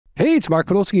Hey, it's Mark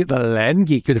Podolsky, the Land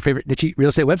Geek, your favorite niche real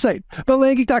estate website,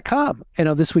 thelandgeek.com. And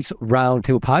on this week's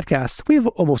Roundtable podcast, we have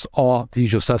almost all the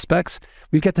usual suspects.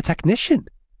 We've got the technician,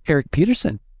 Erik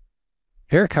Peterson.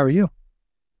 Erik, how are you?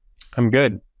 I'm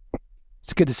good.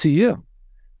 It's good to see you.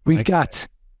 We've got,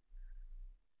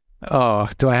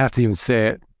 do I have to even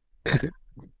say it?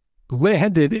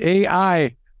 Landon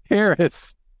AI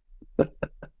Harris,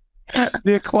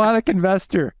 the aquatic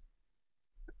investor.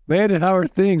 Landon, how are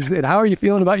things? And how are you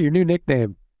feeling about your new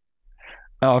nickname?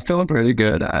 Oh, I'm feeling pretty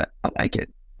good. I like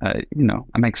it.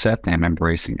 I'm accepting, I'm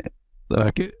embracing it. So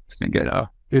it's been good.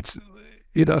 It's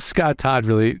Scott Todd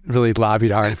really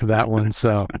lobbied hard for that one.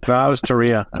 So no, I was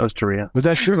Taria. Was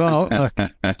that sure? Well,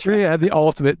 Taria had the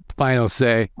ultimate final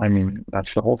say. I mean,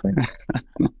 that's the whole thing.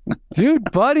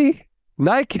 Dude, buddy,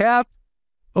 Nightcap,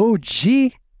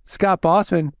 OG, Scott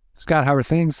Bossman. Scott, how are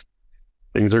things?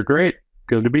 Things are great.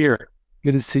 Good to be here.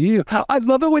 Good to see you. I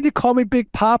love it when you call me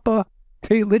Big Papa.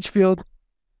 Tate Litchfield.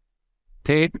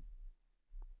 Tate,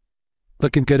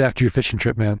 looking good after your fishing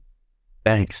trip, man.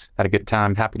 Thanks. Had a good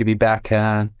time. Happy to be back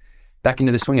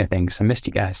into the swing of things. I missed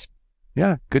you guys.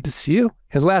 Yeah, good to see you.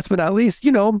 And last but not least,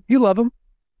 you know him, you love him.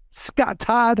 Scott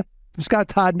Todd from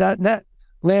scotttodd.net,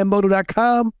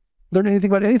 landmoto.com. Learn anything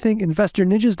about anything,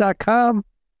 investorninjas.com.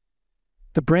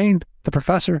 The brain, the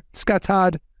professor, Scott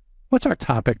Todd. What's our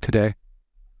topic today?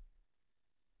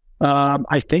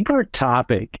 I think our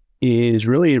topic is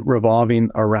really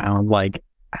revolving around like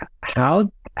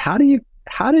how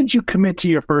did you commit to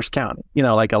your first county?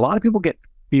 Like a lot of people get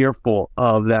fearful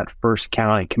of that first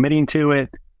county, committing to it.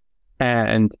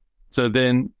 And so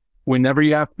then whenever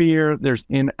you have fear, there's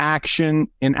inaction.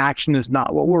 Inaction is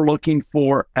not what we're looking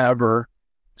for ever.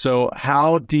 So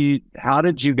how did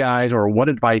you guys, or what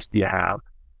advice do you have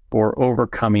for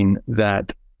overcoming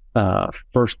that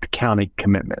first county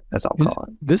commitment, as I'll call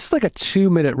it? This is like a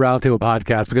 2-minute roundtable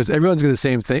podcast because everyone's going to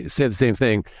say the same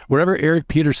thing. Wherever Erik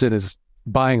Peterson is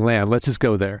buying land, let's just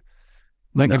go there.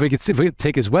 If we could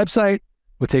take his website,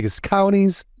 we'll take his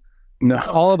counties. No, it's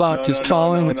all about just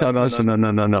calling. No.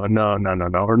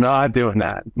 We're not doing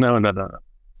that. No.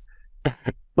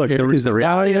 Look, the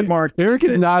reality of Mark. Erik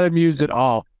is not amused at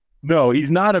all. No,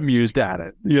 he's not amused at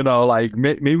it.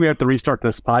 Maybe we have to restart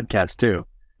this podcast too.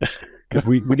 Because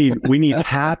we need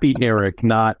happy Erik,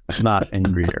 not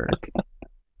angry Erik.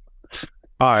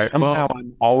 All right. Well,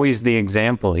 I'm always the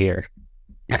example here.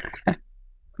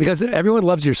 Because everyone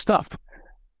loves your stuff.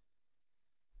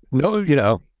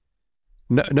 No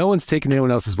one's taking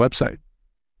anyone else's website.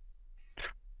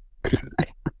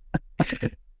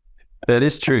 That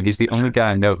is true. He's the only guy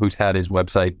I know who's had his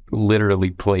website literally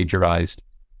plagiarized,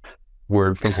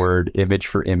 word for word, image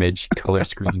for image, color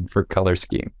scheme for color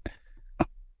scheme.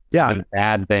 Yeah, it's a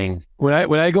bad thing. When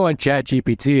I go on Chat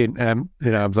GPT and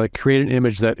I'm like, create an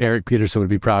image that Erik Peterson would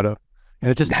be proud of, and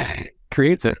it just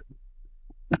creates it.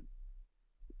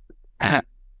 Bad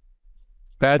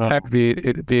time to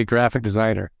be a graphic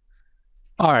designer.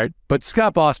 All right, but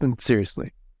Scott Bossman,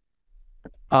 seriously,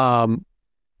 that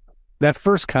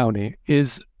first county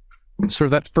is sort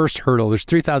of that first hurdle. There's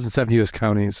 3,007 U.S.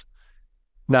 counties.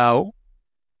 Now,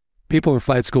 people in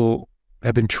flight school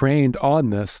have been trained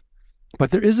on this,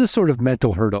 but there is this sort of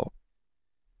mental hurdle.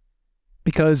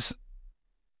 Because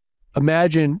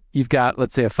imagine you've got,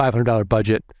 let's say, a $500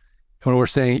 budget, and we're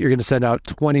saying you're going to send out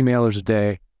 20 mailers a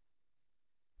day,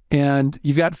 and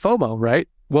you've got FOMO, right?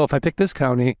 Well, if I pick this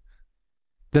county,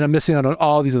 then I'm missing out on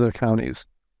all these other counties.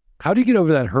 How do you get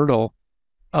over that hurdle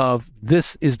of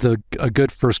this is a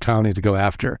good first county to go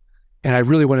after? And I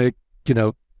really want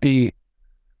to,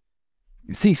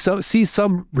 see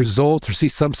some results or see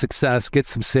some success, get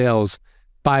some sales,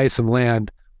 buy some land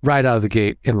right out of the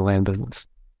gate in the land business.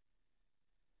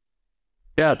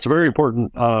 Yeah, it's a very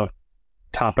important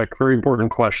topic, very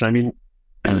important question. I mean,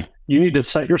 you need to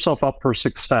set yourself up for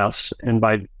success, and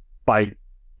by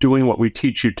doing what we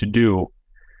teach you to do,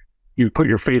 you put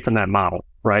your faith in that model,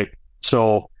 right?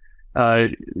 So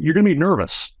you're going to be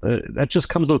nervous. That just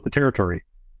comes with the territory.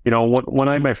 When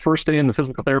I had my first day in the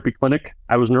physical therapy clinic,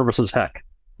 I was nervous as heck.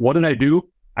 What did I do?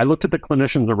 I looked at the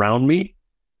clinicians around me.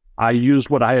 I used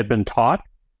what I had been taught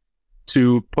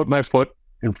to put one foot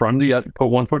in front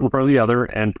of the other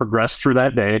and progress through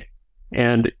that day.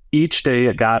 And each day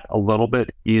it got a little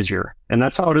bit easier. And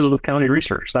that's how it is with county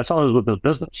research. That's how it is with this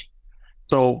business.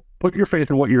 So put your faith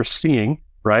in what you're seeing,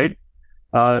 right?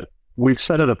 We've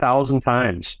said it 1,000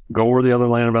 times. Go where the other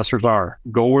land investors are.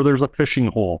 Go where there's a fishing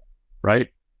hole, right?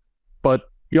 But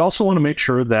you also want to make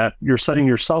sure that you're setting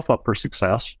yourself up for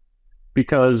success,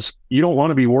 because you don't want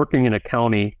to be working in a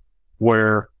county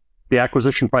where the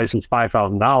acquisition price is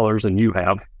 $5,000 and you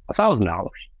have $1,000,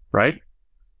 right?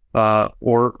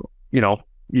 Or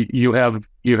you have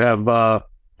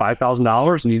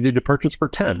 $5,000 and you need to purchase for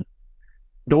 10.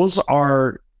 Those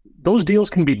deals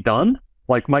can be done.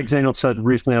 Like Mike Zano said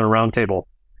recently on a roundtable,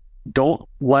 don't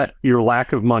let your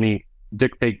lack of money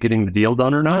dictate getting the deal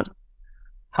done or not.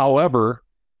 However,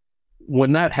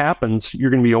 when that happens, you're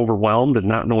going to be overwhelmed and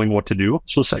not knowing what to do.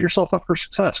 So set yourself up for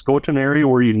success. Go to an area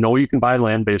where you know you can buy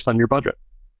land based on your budget.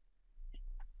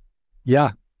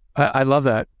 Yeah, I love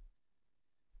that.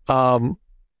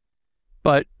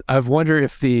 But I've wondered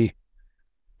if the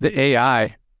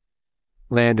AI,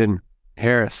 Landon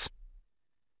Harris,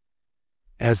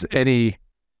 has anything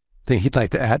he'd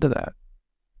like to add to that.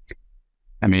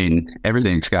 I mean,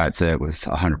 everything Scott said was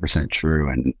 100% true.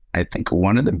 And I think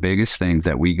one of the biggest things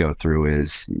that we go through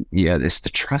is, it's the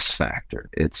trust factor.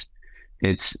 It's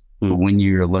when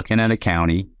you're looking at a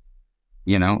county,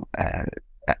 there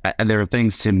are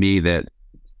things to me that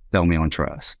sell me on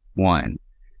trust. One,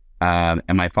 am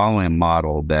I following a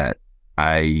model that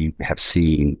I have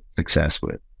seen success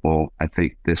with? Well, I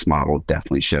think this model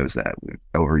definitely shows that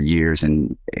over years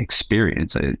and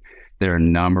experience. There are a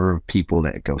number of people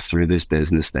that go through this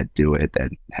business that do it, that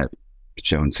have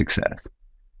shown success.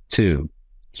 Two,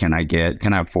 can I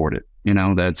afford it?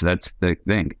 That's the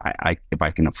thing. If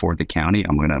I can afford the county,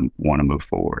 I'm going to want to move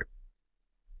forward.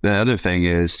 The other thing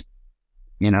is,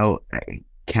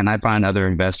 can I find other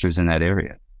investors in that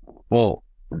area? Well,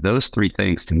 those three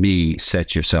things to me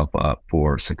set yourself up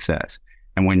for success.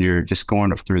 And when you're just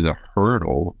going through the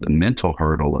mental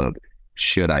hurdle of,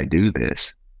 should I do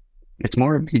this? It's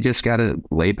more of, you just got to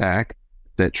lay back,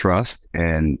 that trust,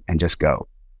 and just go.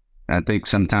 And I think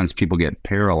sometimes people get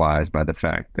paralyzed by the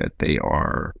fact that they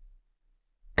are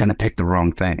going to pick the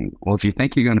wrong thing. Well, if you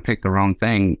think you're going to pick the wrong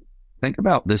thing, think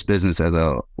about this business as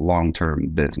a long-term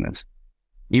business.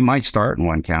 You might start in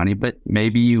one county, but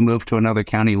maybe you move to another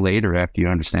county later after you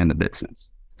understand the business.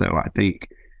 So I think,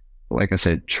 like I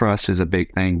said, trust is a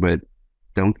big thing, but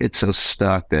don't get so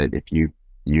stuck that if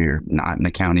you're not in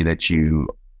the county that you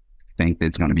think that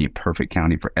it's going to be a perfect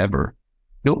county forever,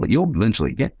 you'll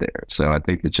eventually get there. So I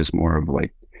think it's just more of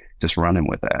like just running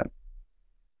with that.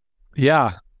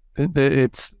 Yeah,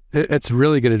 it's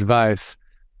really good advice.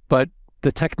 But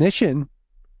the technician,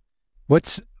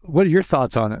 what are your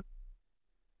thoughts on it?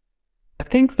 I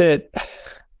think that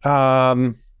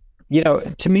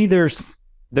to me there's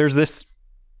this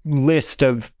list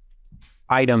of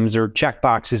items or check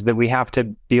boxes that we have to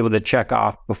be able to check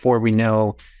off before we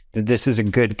know that this is a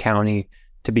good county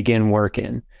to begin work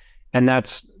in. And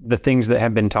that's the things that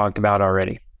have been talked about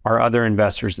already. Are other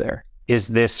investors there? Is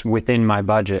this within my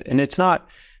budget? And it's not,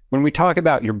 when we talk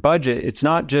about your budget, it's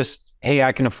not just, hey,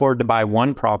 I can afford to buy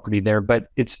one property there, but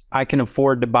it's, I can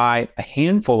afford to buy a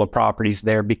handful of properties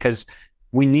there, because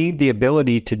we need the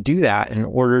ability to do that in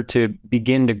order to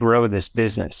begin to grow this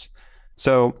business.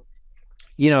 So,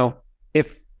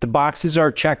 if the boxes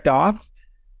are checked off,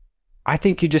 I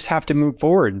think you just have to move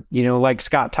forward. Like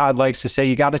Scott Todd likes to say,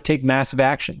 you got to take massive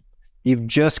action. You've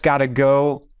just got to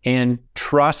go and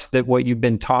trust that what you've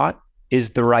been taught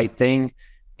is the right thing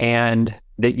and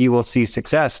that you will see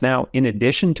success. Now, in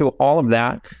addition to all of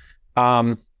that,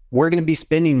 we're going to be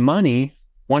spending money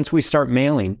once we start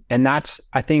mailing. And that's,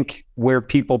 I think, where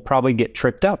people probably get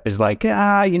tripped up, is like,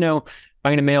 I'm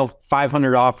going to mail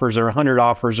 500 offers or 100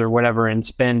 offers or whatever and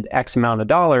spend X amount of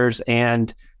dollars,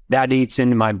 and that eats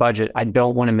into my budget. I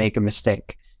don't want to make a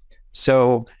mistake.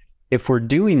 So if we're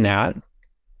doing that,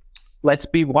 let's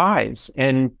be wise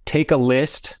and take a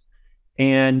list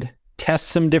and test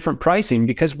some different pricing,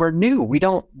 because we're new. We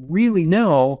don't really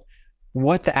know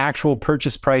what the actual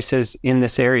purchase price is in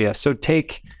this area. So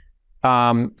take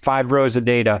 5 rows of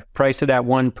data, price it at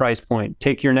one price point,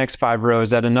 take your next 5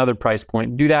 rows at another price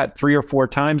point, do that 3 or 4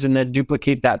 times, and then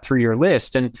duplicate that through your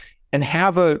list, and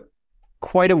have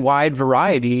quite a wide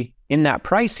variety in that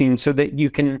pricing, so that you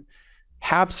can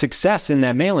have success in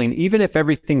that mailing. Even if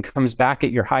everything comes back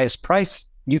at your highest price,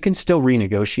 you can still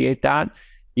renegotiate that.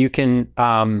 You can,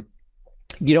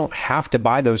 you don't have to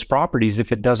buy those properties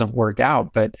if it doesn't work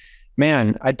out. But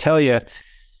man, I tell you,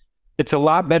 it's a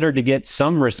lot better to get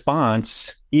some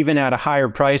response, even at a higher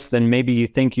price than maybe you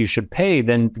think you should pay,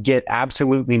 than get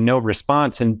absolutely no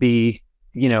response and be,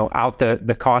 out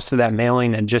the cost of that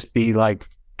mailing and just be like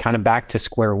kind of back to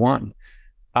square one.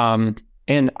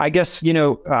 And I guess,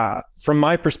 from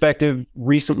my perspective,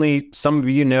 recently, some of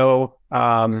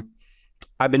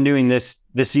I've been doing this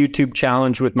YouTube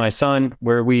challenge with my son,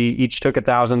 where we each took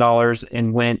 $1,000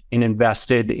 and went and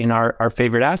invested in our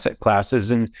favorite asset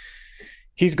classes. And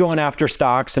he's going after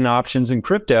stocks and options and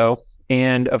crypto.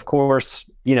 And of course,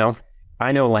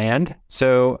 I know land,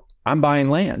 so I'm buying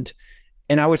land.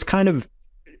 And I was kind of,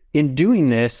 in doing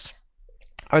this,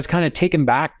 I was kind of taken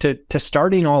back to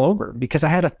starting all over because I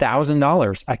had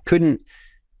 $1,000. I couldn't,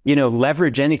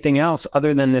 leverage anything else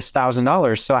other than this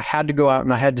 $1,000. So I had to go out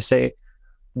and I had to say,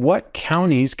 what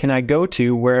counties can I go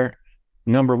to where,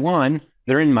 number one,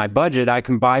 they're in my budget. I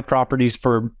can buy properties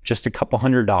for just a couple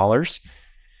 $100s.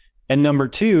 And number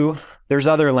two, there's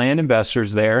other land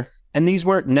investors there. And these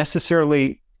weren't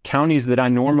necessarily counties that I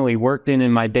normally worked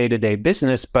in my day-to-day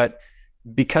business, but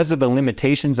because of the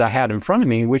limitations I had in front of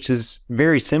me, which is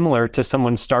very similar to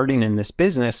someone starting in this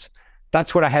business,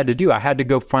 that's what I had to do. I had to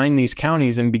go find these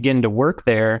counties and begin to work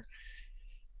there.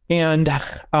 And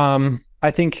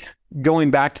I think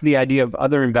going back to the idea of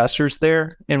other investors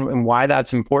there and why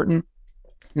that's important,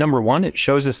 number one, it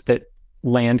shows us that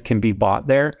land can be bought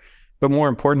there. But more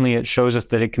importantly, it shows us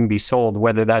that it can be sold,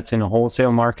 whether that's in a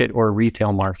wholesale market or a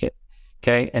retail market.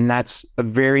 Okay. And that's a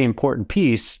very important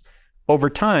piece. Over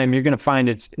time, you're going to find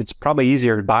it's probably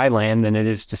easier to buy land than it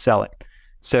is to sell it.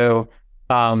 So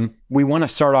we want to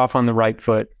start off on the right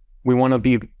foot. We want to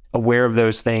be aware of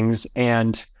those things.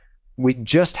 And we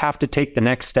just have to take the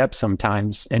next step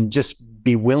sometimes and just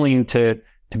be willing to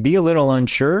be a little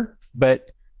unsure, but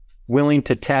willing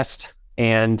to test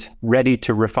and ready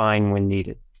to refine when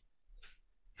needed.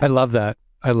 I love that.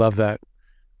 I love that.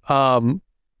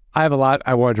 I have a lot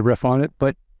I wanted to riff on it,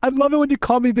 but I love it when you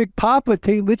call me Big Papa,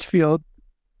 Tate Litchfield.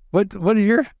 What are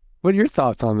your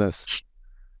thoughts on this?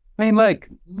 I mean, like,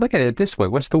 look at it this way.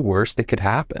 What's the worst that could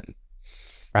happen?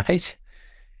 Right?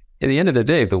 At the end of the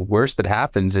day, the worst that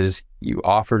happens is you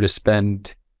offer to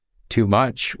spend too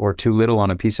much or too little on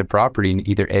a piece of property, and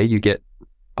either A, you get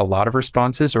a lot of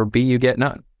responses, or B, you get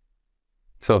none.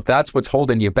 So if that's what's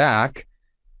holding you back,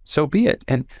 so be it.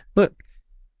 And look,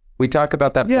 we talk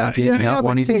about that not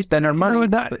wanting to spend our money.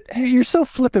 You're so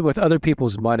flippant with other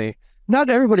people's money.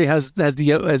 Not everybody has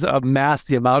amassed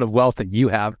the amount of wealth that you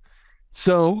have.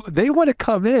 So they want to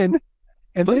come in,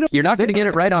 and you're not going to get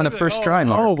it right on the first try,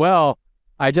 Mark. Oh well,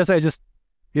 I just lost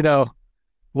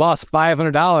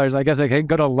 $500. I guess I can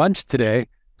go to lunch today,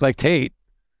 like Tate,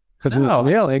 because of this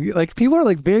mailing. Like, people are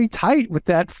like very tight with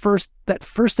that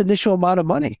first initial amount of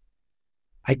money.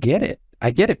 I get it.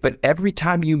 But every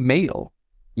time you mail,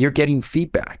 you're getting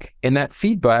feedback, and that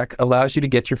feedback allows you to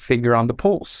get your finger on the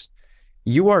pulse.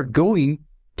 You are going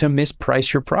to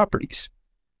misprice your properties.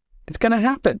 It's going to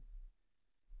happen.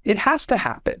 It has to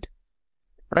happen,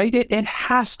 right? It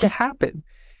has to happen.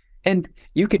 And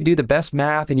you can do the best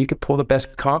math and you can pull the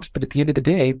best comps, but at the end of the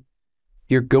day,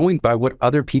 you're going by what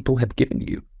other people have given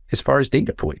you as far as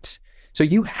data points. So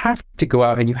you have to go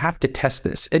out and you have to test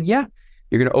this. And yeah,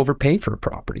 you're going to overpay for a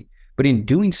property, but in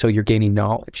doing so, you're gaining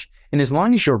knowledge. And as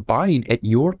long as you're buying at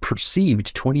your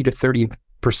perceived 20 to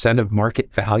 30% of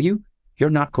market value,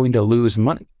 you're not going to lose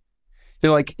money.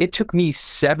 Like, it took me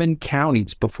 7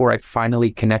 counties before I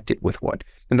finally connected with one.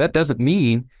 And that doesn't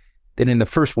mean that in the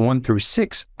first 1 through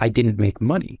 6, I didn't make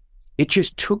money. It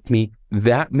just took me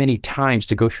that many times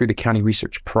to go through the county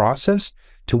research process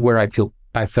to where I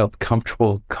felt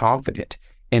comfortable, confident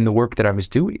in the work that I was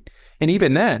doing. And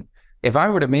even then, if I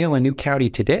were to mail a new county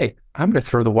today, I'm going to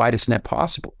throw the widest net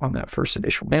possible on that first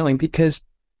initial mailing, because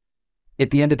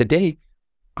at the end of the day,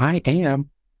 I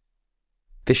am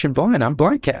fishing blind. I'm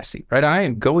blind casting, right? I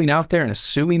am going out there and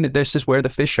assuming that this is where the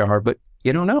fish are, but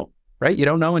you don't know, right? You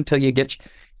don't know until you get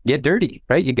dirty,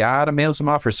 right? You got to mail some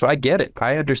offers. So I get it.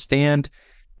 I understand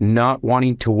not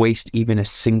wanting to waste even a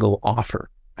single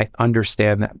offer. I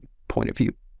understand that point of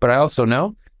view, but I also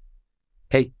know,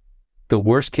 hey, the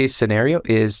worst case scenario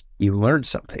is you learn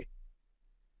something.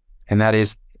 And that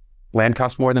is, land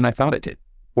costs more than I thought it did,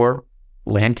 or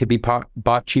land could be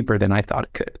bought cheaper than I thought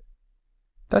it could.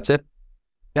 That's it.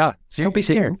 Yeah. So don't be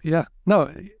scared. Yeah.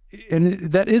 No.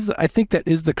 And I think that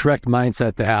is the correct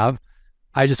mindset to have.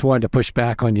 I just wanted to push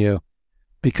back on you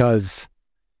because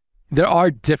there are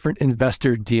different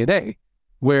investor DNA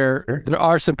where there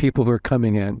are some people who are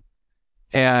coming in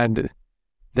and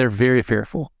they're very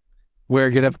fearful. Where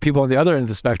you're going to have people on the other end of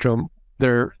the spectrum,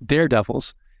 they're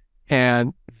daredevils,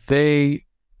 and they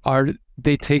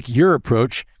take your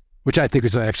approach, which I think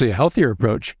is actually a healthier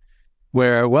approach,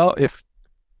 where, well, if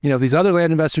these other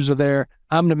land investors are there,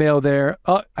 I'm going to mail there.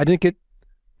 Oh, I didn't get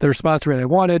the response rate I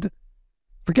wanted.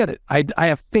 Forget it. I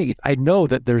have faith. I know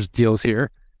that there's deals here,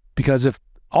 because if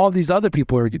all these other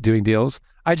people are doing deals,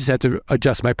 I just have to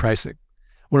adjust my pricing.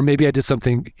 Or maybe I did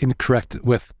something incorrect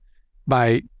with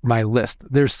my list.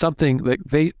 There's something like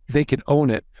they can own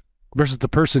it, versus the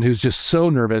person who's just so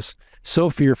nervous, so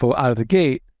fearful out of the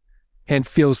gate, and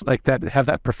feels like that, have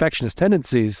that perfectionist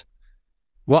tendencies.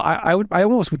 Well, I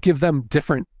almost would give them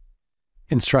different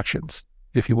instructions,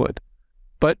 if you would.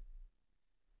 But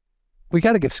we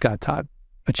got to give Scott Todd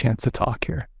a chance to talk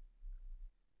here.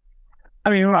 I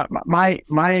mean,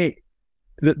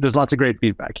 there's lots of great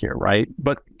feedback here, right?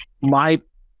 But my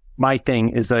thing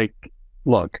is like,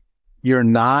 look, you're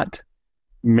not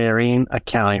marrying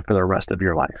accounting for the rest of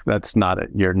your life. That's not it.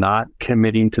 You're not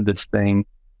committing to this thing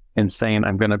and saying,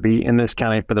 I'm going to be in this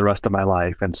county for the rest of my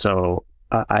life. And so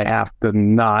I have to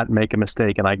not make a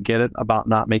mistake. And I get it about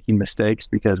not making mistakes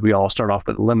because we all start off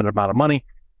with a limited amount of money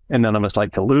and none of us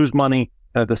like to lose money.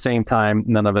 And at the same time,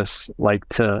 none of us like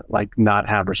to not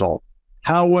have results.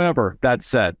 However, that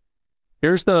said,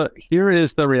 here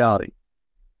is the reality.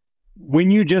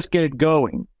 When you just get it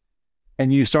going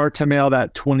and you start to mail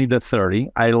that 20 to 30,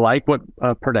 I like what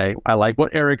per day. I like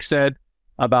what Erik said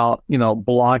about,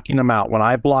 blocking them out. When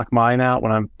I block mine out,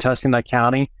 when I'm testing that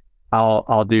county,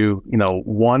 I'll do,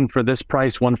 one for this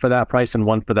price, one for that price, and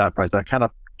one for that price. I kind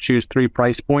of choose 3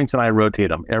 price points and I rotate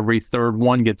them. Every third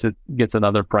one gets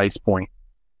another price point.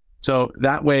 So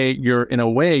that way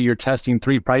you're testing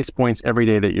 3 price points every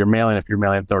day that you're mailing if you're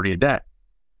mailing 30 a day.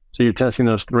 So you're testing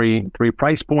those three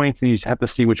price points and you just have to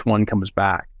see which one comes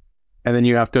back. And then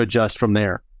you have to adjust from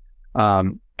there.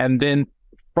 And then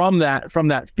from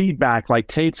that feedback, like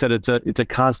Tate said, it's a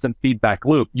constant feedback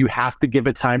loop. You have to give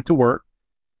it time to work,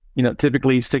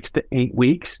 typically 6 to 8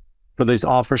 weeks for these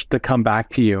offers to come back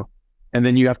to you. And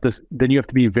then you have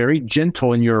to be very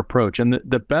gentle in your approach. And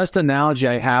the best analogy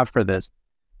I have for this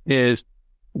is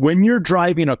when you're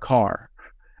driving a car,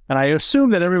 and I assume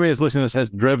that everybody who's listening to this has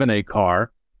driven a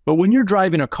car, but when you're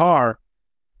driving a car,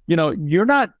 you're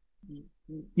not,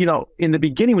 in the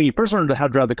beginning, when you first learn how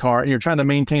to drive the car and you're trying to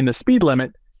maintain the speed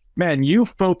limit, man, you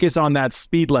focus on that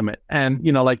speed limit. And,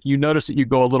 you notice that you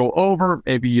go a little over,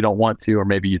 maybe you don't want to, or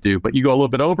maybe you do, but you go a little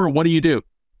bit over. What do?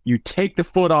 You take the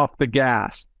foot off the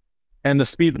gas and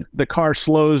the car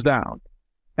slows down.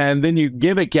 And then you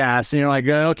give it gas and you're like,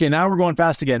 okay, now we're going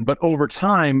fast again. But over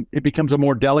time, it becomes a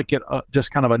more delicate,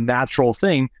 just kind of a natural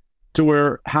thing to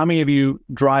where how many of you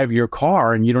drive your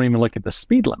car and you don't even look at the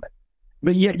speed limit,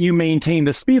 but yet you maintain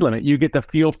the speed limit. You get the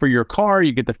feel for your car,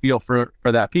 you get the feel for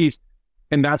that piece.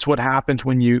 And that's what happens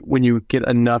when you get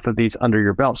enough of these under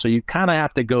your belt. So you kind of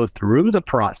have to go through the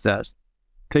process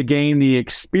to gain the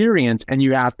experience. And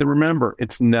you have to remember,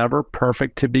 it's never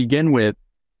perfect to begin with,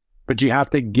 but you have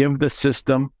to give the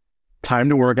system time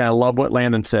to work. And I love what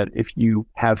Landon said. If you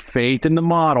have faith in the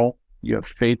model, you have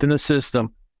faith in the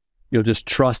system, you'll just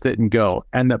trust it and go.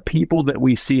 And the people that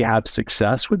we see have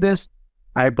success with this,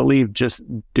 I believe, just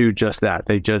do just that.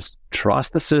 They just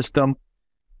trust the system.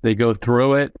 They go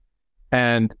through it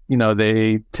and,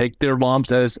 they take their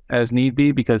lumps as need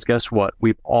be, because guess what?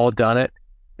 We've all done it.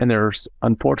 And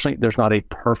unfortunately, there's not a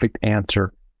perfect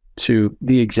answer to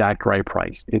the exact right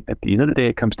price. At the end of the day,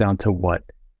 it comes down to what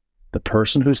the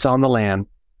person who's selling the land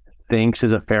thinks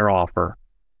is a fair offer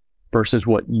versus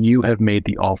what you have made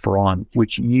the offer on,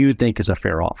 which you think is a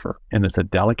fair offer. And it's a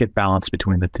delicate balance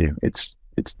between the two. It's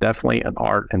definitely an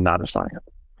art and not a science.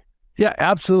 Yeah,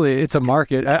 absolutely. It's a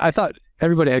market. I thought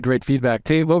everybody had great feedback.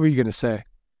 Tate, what were you going to say?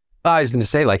 I was going to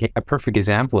say, like, a perfect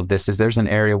example of this is there's an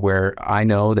area where I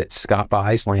know that Scott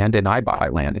buys land and I buy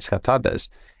land, as Scott Todd does.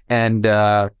 And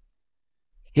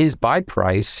his buy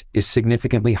price is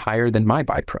significantly higher than my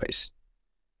buy price.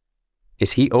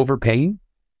 Is he overpaying?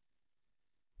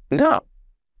 No,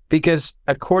 because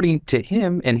according to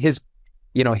him and his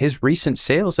recent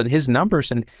sales and his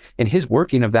numbers and his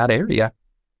working of that area,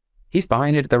 he's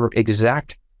buying it at the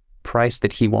exact price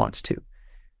that he wants to.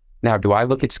 Now, do I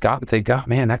look at Scott and think, oh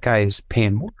man, that guy is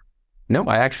paying more? No,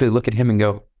 I actually look at him and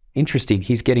go, interesting,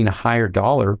 he's getting a higher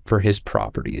dollar for his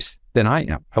properties than I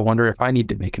am. I wonder if I need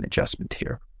to make an adjustment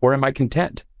here, or am I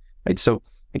content? Right. So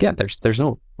again, there's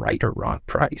no right or wrong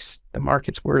price.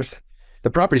 The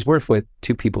property's worth what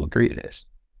 2 people agree it is.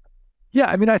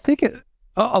 Yeah, I mean, I think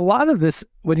a lot of this,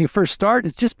 when you first start,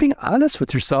 is just being honest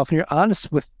with yourself and you're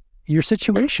honest with your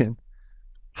situation.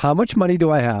 How much money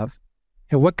do I have?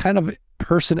 And what kind of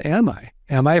person am I?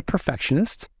 Am I a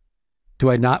perfectionist?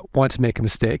 Do I not want to make a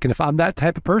mistake? And if I'm that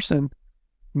type of person,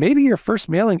 maybe your first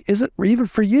mailing isn't even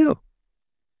for you.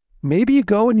 Maybe you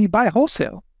go and you buy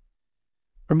wholesale,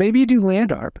 or maybe you do land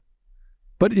arb.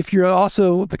 But if you're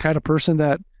also the kind of person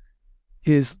that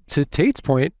is, to Tate's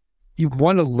point, you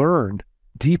want to learn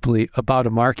deeply about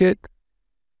a market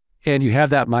and you have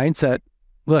that mindset,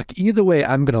 look, either way,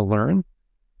 I'm going to learn,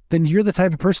 then you're the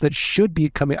type of person that should be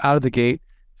coming out of the gate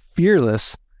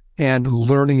fearless and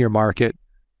learning your market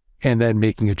and then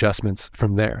making adjustments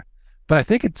from there. But I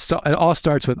think it all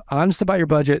starts with honest about your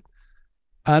budget,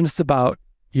 honest about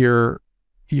your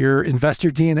investor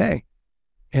DNA,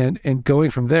 and going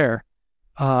from there.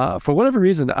 For whatever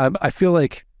reason, I feel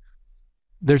like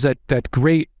there's that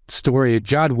great story.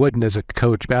 John Wooden is a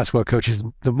coach, basketball coach. He's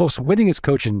the most winningest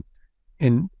coach in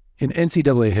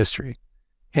NCAA history.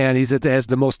 And he has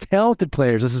the most talented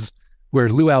players. This is where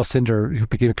Lou Alcindor, who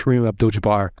became Kareem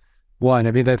Abdul-Jabbar, won.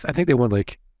 I mean, I think they won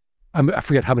like, I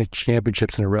forget how many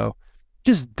championships in a row.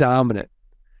 Just dominant.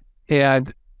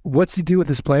 And what's he do with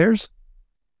his players?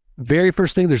 Very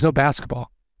first thing, there's no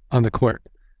basketball on the court.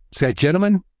 Say,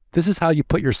 gentlemen, this is how you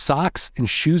put your socks and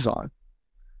shoes on.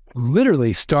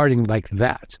 Literally starting like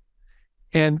that.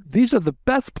 And these are the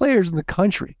best players in the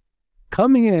country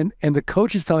coming in, and the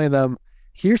coach is telling them,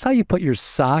 here's how you put your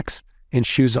socks and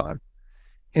shoes on.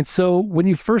 And so when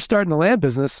you first start in the land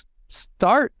business,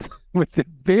 start with the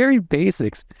very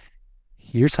basics.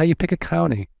 Here's how you pick a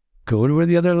county. Go to where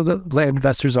the other land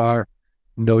investors are.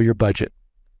 Know your budget.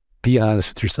 Be honest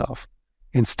with yourself.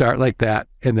 And start like that,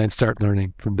 and then start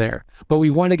learning from there. But we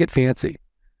want to get fancy.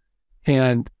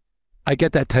 And I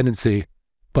get that tendency,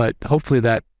 but hopefully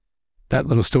that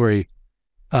little story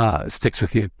sticks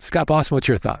with you. Scott Bossman, what's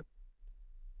your thought?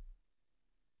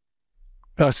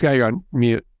 Oh, Scott, you're on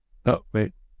mute. Oh,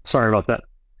 wait. Sorry about that.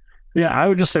 Yeah, I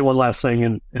would just say one last thing,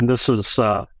 and this is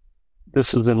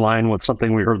in line with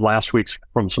something we heard last week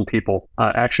from some people,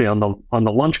 actually on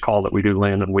the lunch call that we do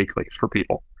Landon weekly for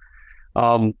people.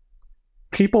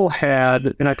 People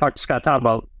had, and I talked to Scott Todd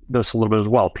about this a little bit as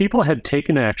well. People had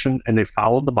taken action and they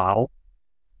followed the model,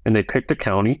 and they picked a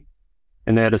county,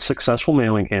 and they had a successful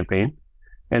mailing campaign,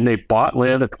 and they bought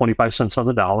land at 25 cents on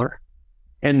the dollar,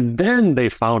 and then they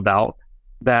found out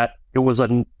that it was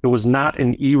not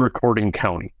an e-recording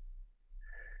county.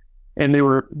 And they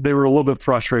were a little bit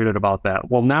frustrated about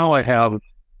that. Well, now I have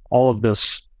all of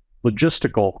this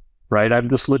logistical, right? I have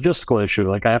this logistical issue.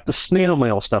 Like I have to snail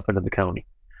mail stuff into the county.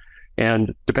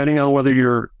 And depending on whether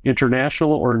you're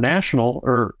international or national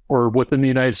or within the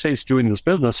United States doing this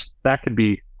business, that could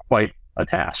be quite a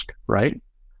task, right?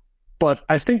 But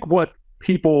I think what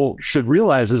people should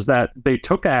realize is that they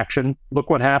took action. Look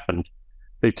what happened.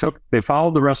 They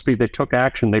followed the recipe, they took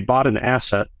action, they bought an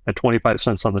asset at 25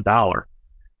 cents on the dollar.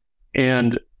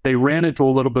 And they ran into a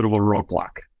little bit of a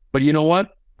roadblock. But you know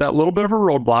what? That little bit of a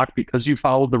roadblock, because you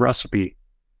followed the recipe,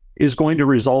 is going to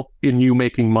result in you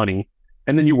making money,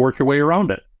 and then you work your way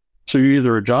around it. So you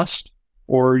either adjust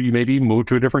or you maybe move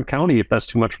to a different county if that's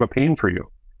too much of a pain for you.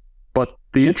 But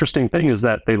the interesting thing is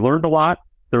that they learned a lot.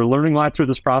 They're learning a lot through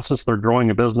this process. They're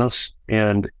growing a business,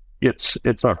 and it's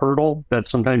a hurdle that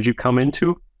sometimes you come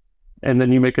into, and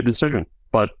then you make a decision.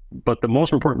 But the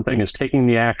most important thing is taking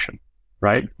the action,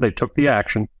 right? They took the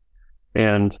action,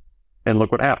 and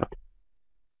look what happened.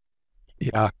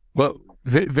 Yeah, well,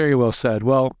 very well said.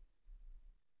 Well,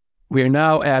 we are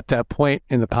now at that point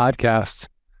in the podcast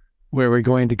where we're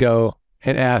going to go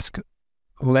and ask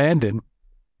Landon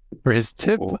for his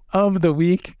tip of the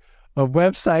week, a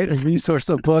website, a resource,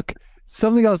 a book,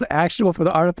 something else actionable for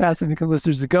the Art of Passive Income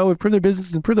listeners to go improve their business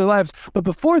and improve their lives. But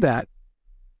before that,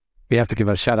 we have to give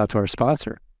a shout out to our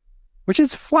sponsor, which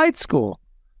is Flight School.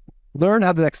 Learn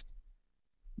how the next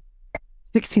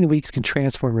 16 weeks can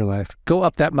transform your life. Go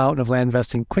up that mountain of land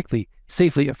investing quickly,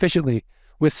 safely, efficiently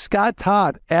with Scott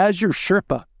Todd as your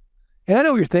Sherpa. And I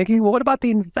know what you're thinking, well, what about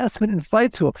the investment in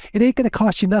Flight School? It ain't going to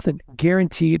cost you nothing.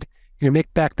 Guaranteed, you're going to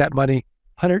make back that money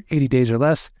 180 days or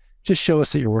less. Just show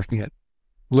us that you're working it.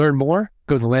 Learn more,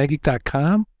 go to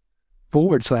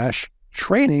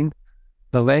thelandgeek.com/training,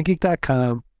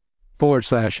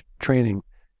 thelandgeek.com/training.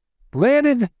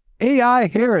 Landon AI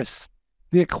Harris,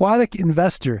 the aquatic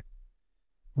investor.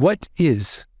 What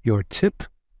is your tip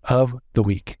of the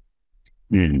week?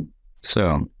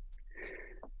 So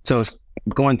I was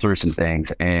going through some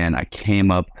things, and I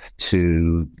came up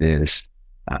to this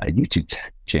YouTube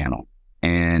channel,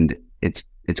 and it's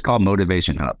called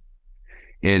Motivation Hub.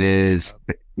 It is,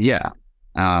 yeah,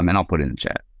 and I'll put it in the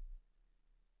chat.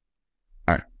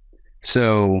 All right.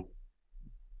 So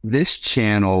this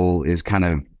channel is kind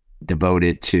of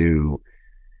devoted to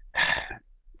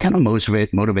kind of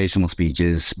motivational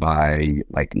speeches by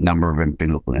like a number of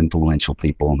influential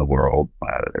people in the world.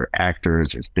 They're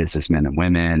actors, there's businessmen and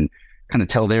women, kind of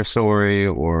tell their story,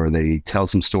 or they tell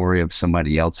some story of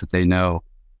somebody else that they know.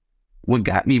 What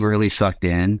got me really sucked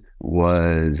in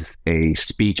was a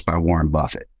speech by Warren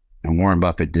Buffett. And Warren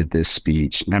Buffett did this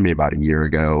speech maybe about a year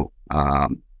ago.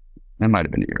 It might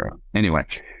have been a year ago. Anyway,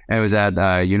 it was at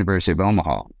University of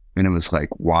Omaha. And it was like,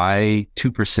 why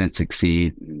 2%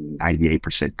 succeed,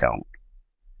 98% don't.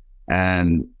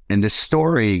 And in this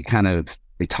story, kind of,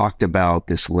 they talked about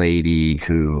this lady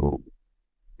who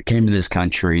came to this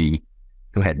country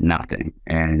who had nothing.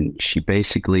 And she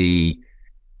basically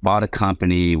bought a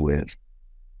company with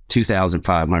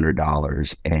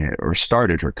 $2,500 or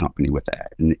started her company with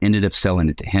that and ended up selling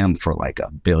it to him for like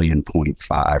 $1.5 billion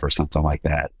or something like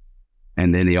that.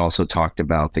 And then he also talked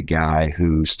about the guy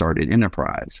who started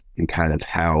Enterprise and kind of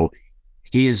how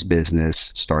his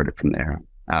business started from there.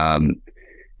 And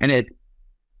I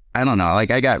don't know,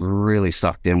 like I got really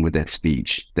sucked in with that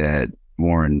speech that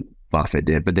Warren Buffett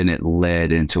did, but then it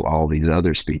led into all these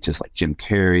other speeches, like Jim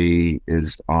Carrey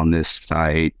is on this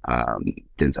site,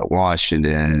 Denzel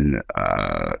Washington,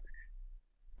 I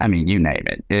mean, you name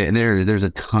it. There's a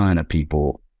ton of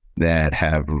people that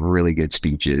have really good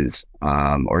speeches,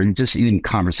 or just even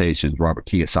conversations. Robert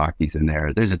Kiyosaki's in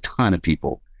there. There's a ton of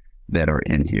people that are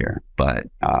in here, but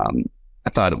I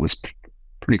thought it was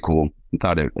pretty cool. I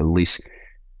thought at least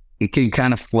it can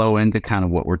kind of flow into kind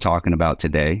of what we're talking about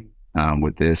today.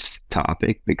 With this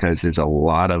topic, because there's a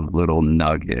lot of little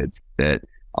nuggets that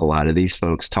a lot of these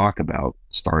folks talk about,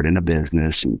 starting a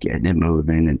business and getting it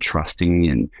moving and trusting,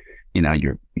 and you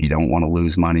don't want to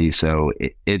lose money. So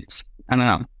it's I don't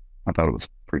know. I thought it was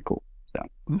pretty cool. So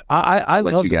I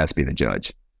let love you guys be the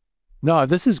judge. No,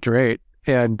 this is great.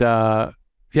 And Arnold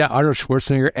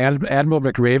Schwarzenegger, Admiral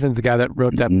McRaven, the guy that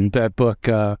wrote that book,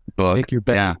 Make Your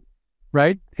Bed,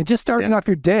 right? And just starting off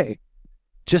your day.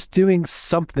 Just doing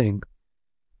something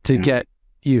to get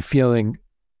you feeling,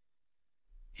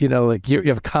 like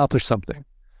you've accomplished something.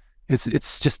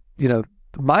 It's just, the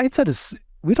mindset is,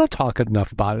 we don't talk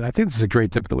enough about it. I think this is a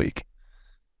great tip of the week.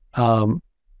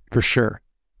 For sure.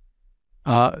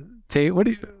 Tate, what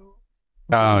do you?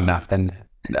 Oh, nothing.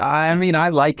 I mean, I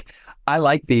like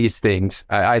these things.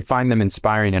 I find them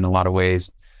inspiring in a lot of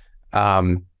ways.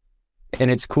 And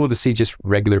it's cool to see just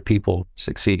regular people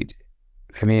succeed.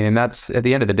 I mean, and that's, at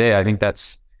the end of the day, I think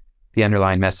that's the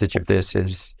underlying message of this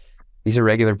is these are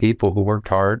regular people who worked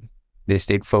hard. They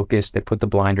stayed focused. They put the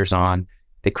blinders on.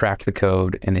 They cracked the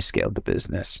code and they scaled the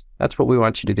business. That's what we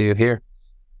want you to do here,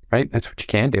 right? That's what you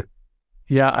can do.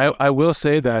 Yeah, I will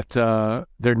say that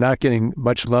they're not getting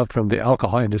much love from the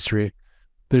alcohol industry.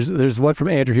 There's one from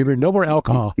Andrew Huber, no more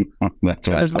alcohol. That's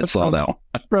right. I saw that one.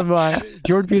 From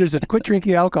Jordan Peterson, quit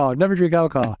drinking alcohol, never drink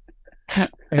alcohol.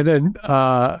 And then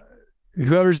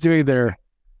whoever's doing their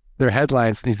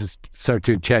headlines needs to start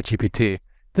doing ChatGPT.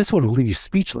 This one will leave you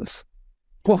speechless.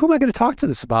 Well, who am I going to talk to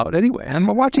this about anyway? I'm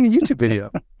watching a YouTube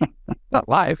video, not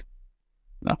live.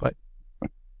 No, but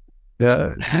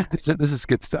this is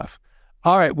good stuff.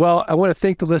 All right. Well, I want to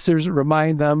thank the listeners.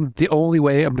 Remind them the only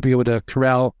way I'm going to be able to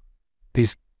corral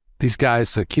these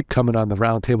guys to keep coming on the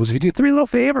roundtables. If you do 3 little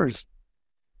favors: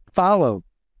 follow,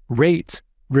 rate,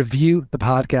 review the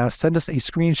podcast. Send us a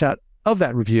screenshot of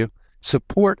that review.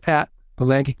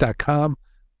 support@thelandgeek.com. I'm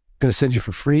going to send you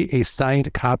for free a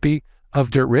signed copy of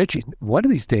Dirt Rich. One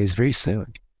of these days, very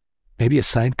soon, maybe a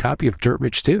signed copy of Dirt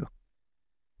Rich too.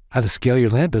 How to scale your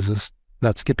land business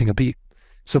without skipping a beat.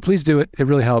 So please do it. It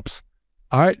really helps.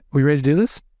 All right. We ready to do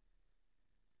this?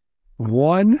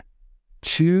 1,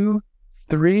 2,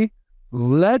 3.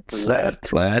 Let's freedom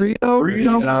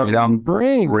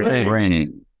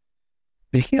ring.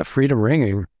 Speaking of freedom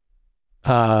ringing,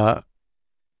 has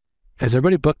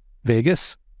everybody booked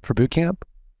Vegas for boot camp?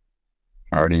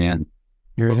 Already in.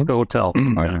 You're in? Booked the hotel.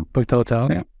 Booked the hotel?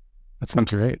 Yeah. That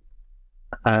sounds great.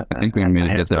 I think we're going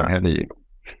to get there ahead of you.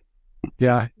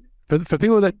 Yeah. For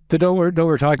people that don't know what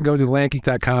we're talking, go to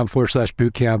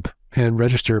landgeek.com/bootcamp and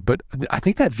register. But I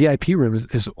think that VIP room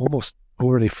is almost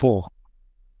already full.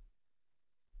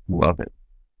 Love it.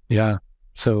 Yeah.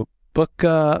 So book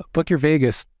your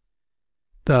Vegas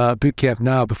boot camp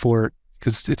now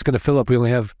because it's going to fill up. We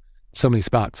only have so many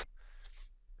spots.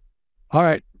 All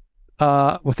right.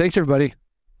 Well, thanks everybody.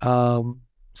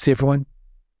 See everyone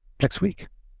next week.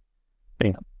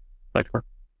 Yeah. Thanks, Mark.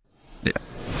 Yeah.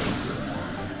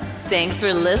 Thanks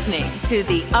for listening to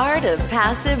the Art of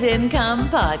Passive Income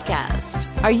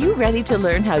podcast. Are you ready to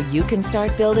learn how you can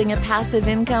start building a passive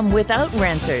income without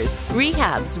renters,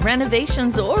 rehabs,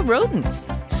 renovations, or rodents?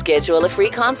 Schedule a free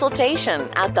consultation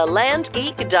at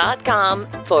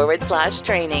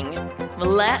thelandgeek.com/training.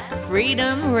 Let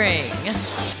freedom ring.